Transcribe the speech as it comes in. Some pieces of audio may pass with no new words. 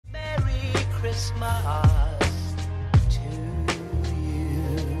Christmas to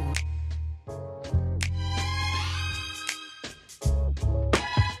you.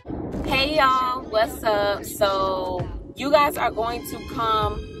 Hey y'all, what's up? So you guys are going to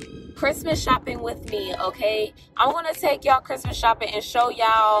come Christmas shopping with me, okay? I'm gonna take y'all Christmas shopping and show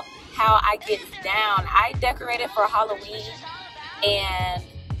y'all how I get down. I decorated for Halloween and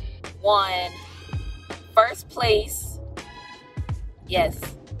won first place. Yes,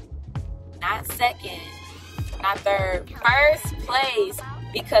 not second, not third, first place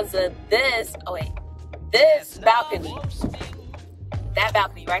because of this. Oh wait, this balcony, that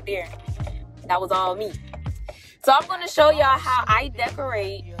balcony right there, that was all me. So I'm gonna show y'all how I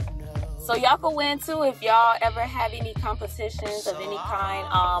decorate so y'all can win too if y'all ever have any competitions of any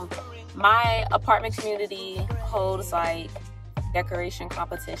kind. My apartment community holds like decoration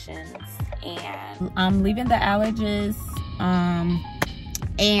competitions, and I'm leaving the allergies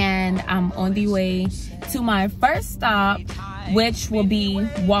and I'm on the way to my first stop, which will be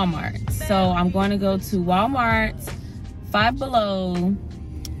Walmart. So I'm going to go to Walmart, Five Below,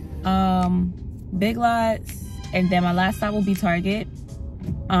 Big Lots, and then my last stop will be Target.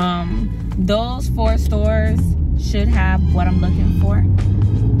 Those 4 stores should have what I'm looking for.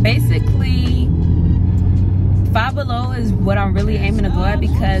 Basically, Five Below is what I'm really aiming to go at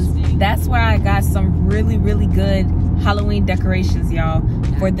because that's where I got some really good Halloween decorations, y'all,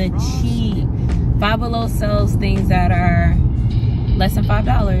 for the cheap. Five Below sells things that are less than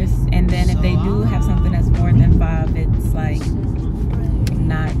 $5, and then if they do have something that's more than $5, it's like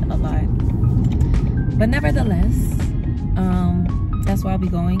not a lot. But nevertheless, that's where I'll be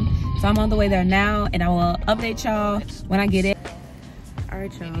going. So I'm on the way there now, and I will update y'all when I get it.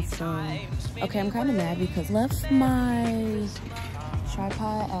 Alright y'all, so okay, I'm kind of mad because I left my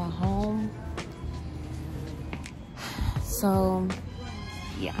tripod at home. So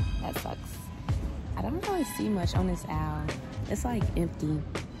yeah, that sucks. I don't really see much on this aisle. It's like empty.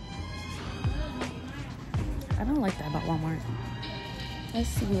 I don't like that about Walmart. Let's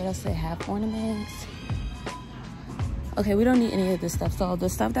see what else they have. Ornaments. Okay, we don't need any of this stuff. So the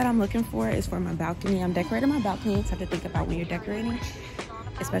stuff that I'm looking for is for my balcony. I'm decorating my balcony. You have to think about when you're decorating,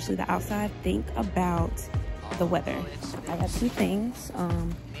 especially the outside, think about the weather. I got 2 things.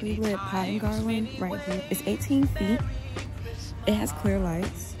 Pre-lit pine garland right here. It's 18 feet. It has clear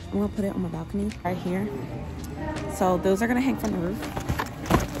lights. I'm gonna put it on my balcony right here. So those are gonna hang from the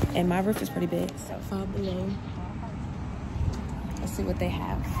roof. And my roof is pretty big, so Five Below. Let's see what they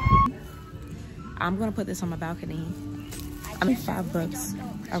have. I'm gonna put this on my balcony. I mean, $5.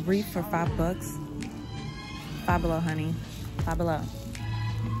 A wreath for $5. Five Below, honey. Five Below.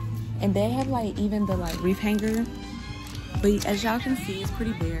 And they have like even the like wreath hanger, but as y'all can see, it's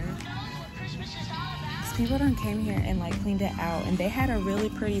pretty bare. People done came here and like cleaned it out, and they had a really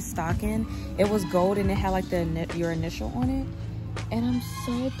pretty stocking. It was gold and it had like your initial on it, and I'm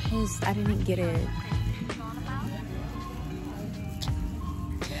so pissed I didn't get it.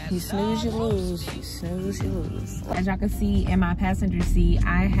 You snooze, you lose. You snooze, you lose. As y'all can see in my passenger seat,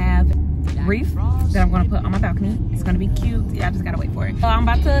 I have wreath that I'm gonna put on my balcony. It's gonna be cute. Yeah, I just gotta wait for it. So I'm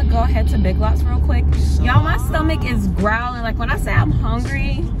about to go ahead to Big Lots real quick. Y'all, my stomach is growling. Like when I say I'm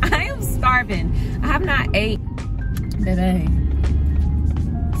hungry, I am starving. I have not ate today.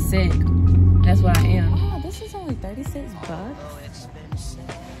 Sick. That's what I am. Oh, this is only $36.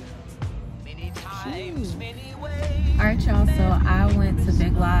 Alright y'all, so I went to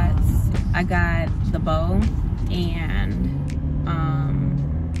Big Lots. I got the bow and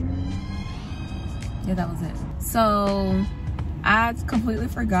yeah, that was it. So I completely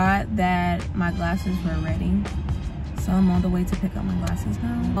forgot that my glasses were ready, so I'm on the way to pick up my glasses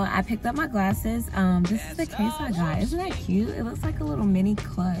now. Well, I picked up my glasses. This is the case I got. Isn't that cute? It looks like a little mini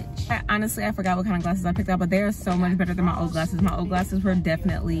clutch. Honestly, I forgot what kind of glasses I picked up, but they are so much better than my old glasses. My old glasses were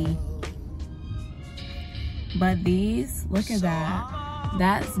definitely, but these, look at that.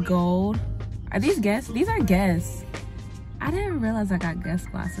 That's gold. Are these Guess? These are Guess. I didn't realize I got Guess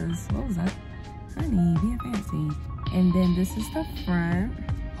glasses. What was that? Honey, being fancy. And then this is the front.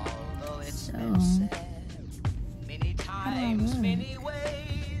 So, how do I look?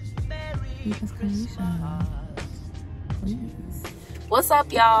 Because Kanisha, please. What's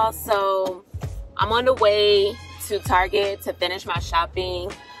up, y'all? So, I'm on the way to Target to finish my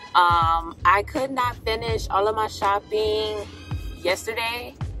shopping. I could not finish all of my shopping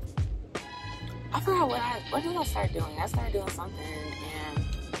yesterday. I forgot what did I start doing? I started doing something and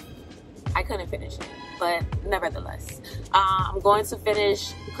I couldn't finish it, but nevertheless, I'm going to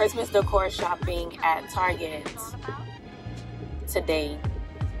finish Christmas decor shopping at Target today.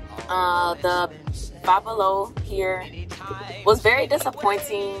 The Five Below here was very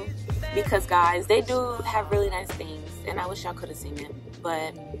disappointing. because guys, they do have really nice things, and I wish y'all could have seen it,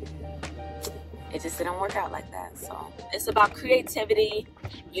 but it just didn't work out like that. So it's about creativity,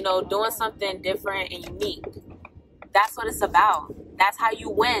 you know, doing something different and unique. That's what it's about. That's how you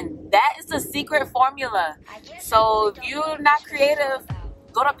win. That is the secret formula. So if you're not creative,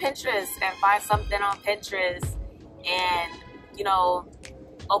 go to Pinterest and find something on Pinterest and, you know,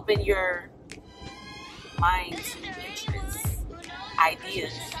 open your mind to Pinterest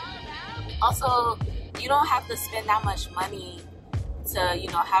ideas. Also, you don't have to spend that much money to, you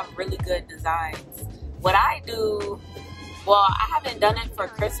know, have really good designs. What I do, well, I haven't done it for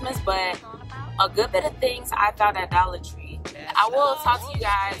Christmas, but a good bit of things I found at Dollar Tree. I will talk to you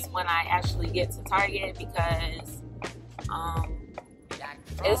guys when I actually get to Target because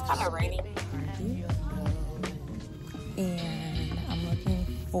it's kind of raining. And I'm looking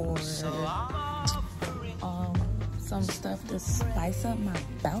for some stuff to spice up my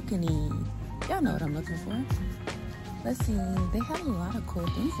balcony. Y'all know what I'm looking for. Let's see, they have a lot of cool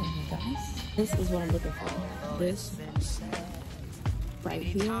things in here, guys. This is what I'm looking for. This right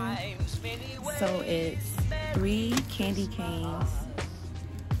here. So it's 3 candy canes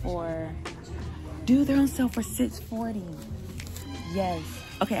for, dude, they're on sale for $6.40. Yes.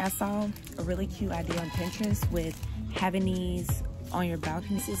 Okay, I saw a really cute idea on Pinterest with having these on your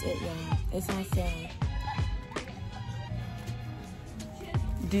balcony. This is it, y'all. It's on sale.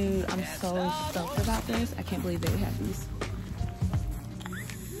 Dude, I'm so stoked about this. I can't believe they have these.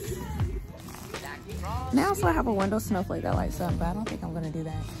 Now I also have a window snowflake that lights up, but I don't think I'm gonna do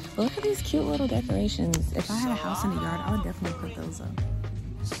that. But look at these cute little decorations. If I had a house in the yard, I would definitely put those up.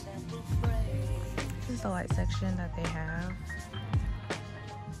 This is the light section that they have.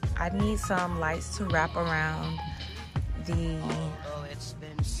 I need some lights to wrap around the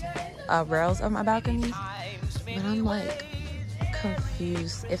rails of my balcony, but I'm like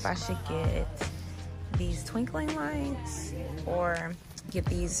confused if I should get these twinkling lights or get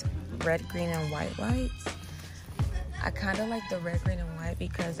these red, green, and white lights. I kind of like the red, green, and white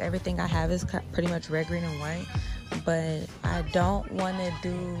because everything I have is pretty much red, green, and white, but I don't want to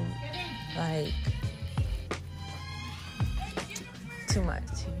do like too much,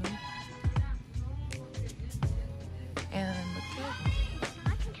 you know? And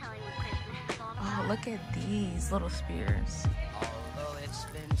look at these little spears.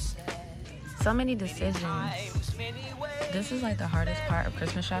 So many decisions. This is like the hardest part of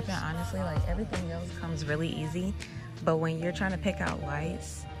Christmas shopping, honestly. Like everything else comes really easy, but when you're trying to pick out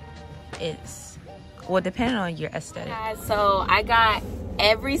lights, it's, well, depending on your aesthetic. So I got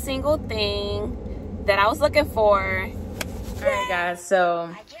every single thing that I was looking for. All right, guys,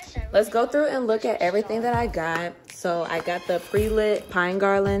 so let's go through and look at everything that I got. So I got the pre-lit pine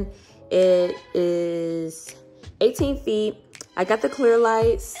garland. It is 18 feet. I got the clear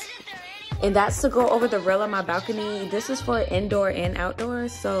lights, and that's to go over the rail of my balcony. This is for indoor and outdoor,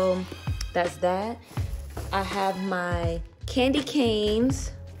 so that's that. I have my candy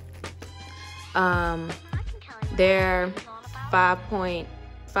canes. They're 5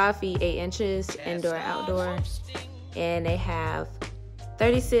 feet 8 inches, indoor and outdoor, and they have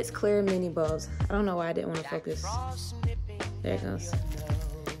 36 clear mini bulbs. I don't know why I didn't want to focus. There it goes.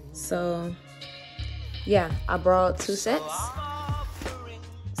 So yeah, I brought 2 sets.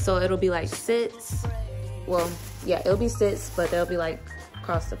 So it'll be like 6. Well, yeah, it'll be 6, but they'll be like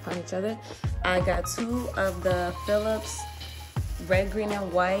crossed upon each other. I got 2 of the Philips red, green,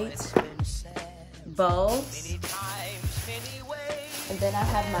 and white bulbs. And then I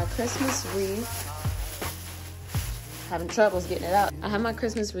have my Christmas wreath. Having troubles getting it out. I have my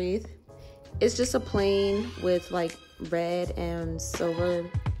Christmas wreath. It's just a plain with like red and silver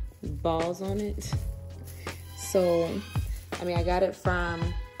balls on it. So, I mean, I got it from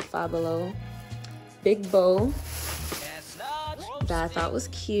Five Below. Big bow that I thought was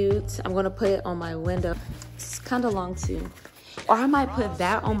cute. I'm gonna put it on my window. It's kind of long too. Or I might put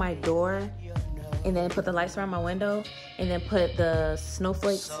that on my door and then put the lights around my window and then put the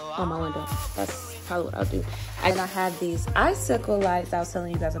snowflakes on my window. That's probably what I'll do. And I have these icicle lights I was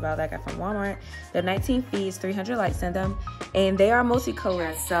telling you guys about that I got from Walmart. They're 19 feet, 300 lights in them, and they are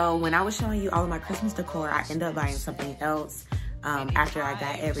multicolored. So when I was showing you all of my Christmas decor, I ended up buying something else after I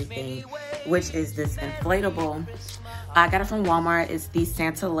got everything, which is this inflatable. I got it from Walmart. It's these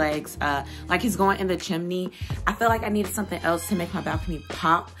Santa legs, like he's going in the chimney. I feel like I needed something else to make my balcony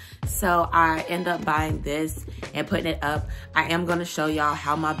pop, so I end up buying this and putting it up. I am gonna show y'all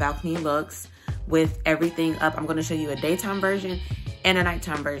how my balcony looks with everything up. I'm gonna show you a daytime version and a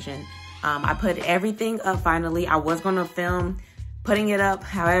nighttime version. I put everything up finally. I was gonna film putting it up,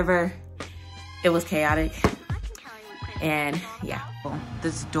 however, it was chaotic. And yeah,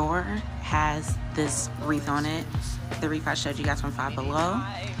 this door has this wreath on it, the wreath I showed you guys from Five Below.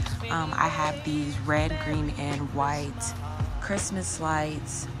 I have these red, green, and white Christmas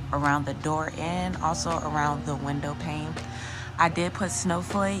lights around the door and also around the window pane. I did put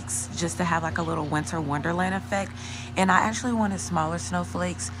snowflakes just to have like a little winter wonderland effect, and I actually wanted smaller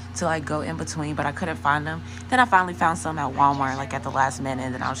snowflakes to like go in between, but I couldn't find them. Then I finally found some at Walmart like at the last minute,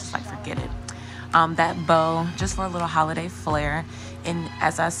 and then I was just like, forget it. That bow just for a little holiday flair, and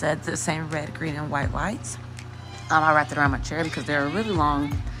as I said, the same red, green, and white lights. I wrapped it around my chair because they're really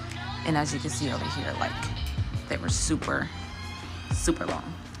long, and as you can see over here, like they were super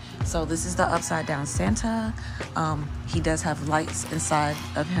long. So this is the upside down Santa. He does have lights inside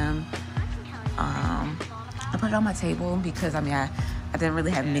of him. I put it on my table because I didn't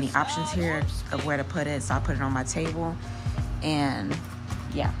really have many options here of where to put it, so I put it on my table, and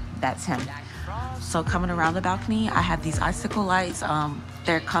yeah, that's him. So coming around the balcony, I have these icicle lights.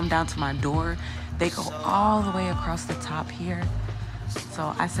 They come down to my door. They go all the way across the top here.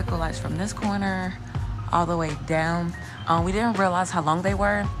 So icicle lights from this corner all the way down. We didn't realize how long they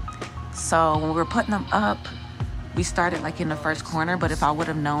were. So when we were putting them up, we started like in the first corner, but if I would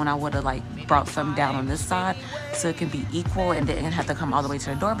have known, I would have like brought some down on this side so it can be equal and didn't have to come all the way to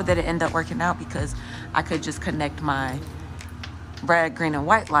the door. But then it ended up working out because I could just connect my red, green, and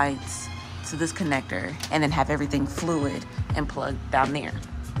white lights to this connector and then have everything fluid and plugged down there.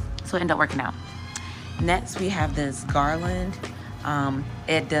 So it ended up working out. Next, we have this garland.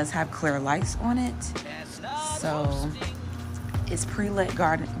 It does have clear lights on it. So it's pre-lit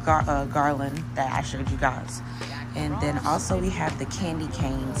garland that I showed you guys. And then also we have the candy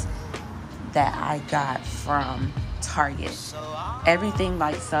canes that I got from Target. Everything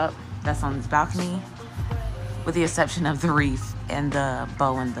lights up that's on this balcony with the exception of the wreath and the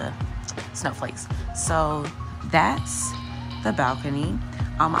bow and the snowflakes. So that's the balcony.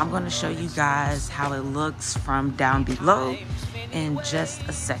 I'm going to show you guys how it looks from down below in just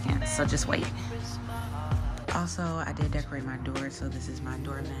a second, so just wait. Also, I did decorate my door, so this is my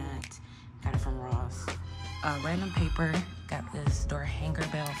doormat. Got it from Ross. Random paper. Got this door hanger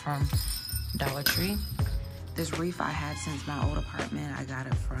bell from Dollar Tree. This wreath I had since my old apartment. I got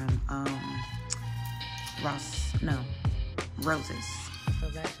it from Roses. So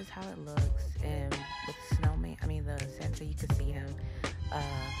that's just how it looks. And with the snowman, the Santa, you can see him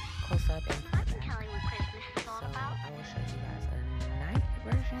close up and from back. So I will show you guys a night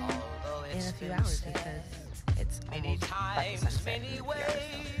version in a few hours because it's almost about to sunset in a few hours.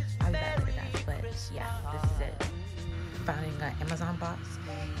 So I'll be back later, guys. But yeah, this is it. Finding an Amazon box,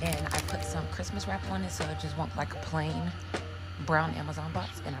 and I put some Christmas wrap on it so it just won't like a plain brown Amazon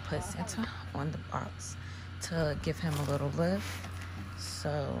box, and I put Santa on the box to give him a little lift.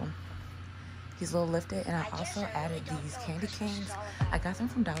 So he's a little lifted, and I also added these candy canes. I got them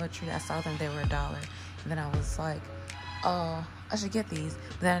from Dollar Tree. I saw them, they were $1, and then I was like, oh, I should get these,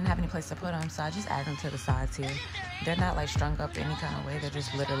 but then I didn't have any place to put them, so I just added them to the sides here. They're not like strung up any kind of way. They're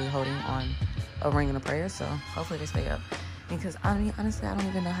just literally holding on a ring and a prayer, so hopefully they stay up. Because honestly, I don't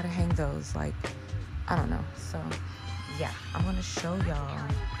even know how to hang those. Like, I don't know. So yeah, I'm gonna show y'all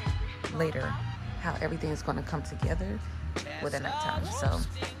later how everything is gonna come together with the nighttime. So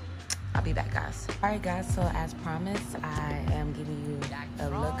I'll be back, guys. Alright guys, so as promised, I am giving you a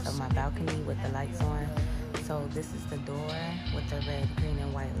look of my balcony with the lights on. So this is the door with the red, green,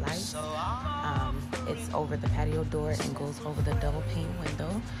 and white lights. It's over the patio door and goes over the double pane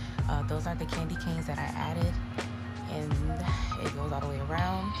window. Those are the candy canes that I added, and it goes all the way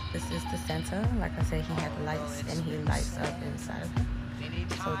around. This is the Santa. Like I said, he had the lights and he lights up inside of him.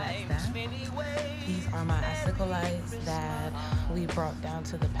 So that's that. These are my icicle lights that we brought down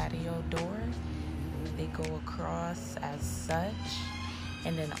to the patio door. They go across as such.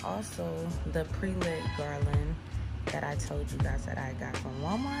 And then also the pre-lit garland that I told you guys that I got from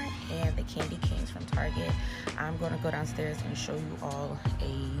Walmart, and the candy canes from Target. I'm going to go downstairs and show you all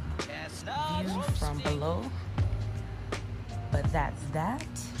a view from below. But that's that.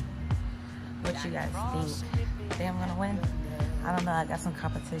 What you guys think? Think I'm going to win? I don't know. I got some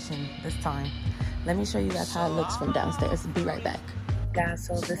competition this time. Let me show you guys how it looks from downstairs. Be right back. Guys,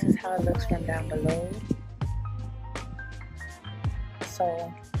 so this is how it looks from down below.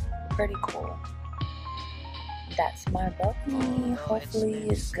 So pretty cool. That's my balcony. Hopefully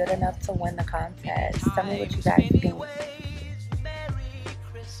it's good enough to win the contest. Tell me what you guys think.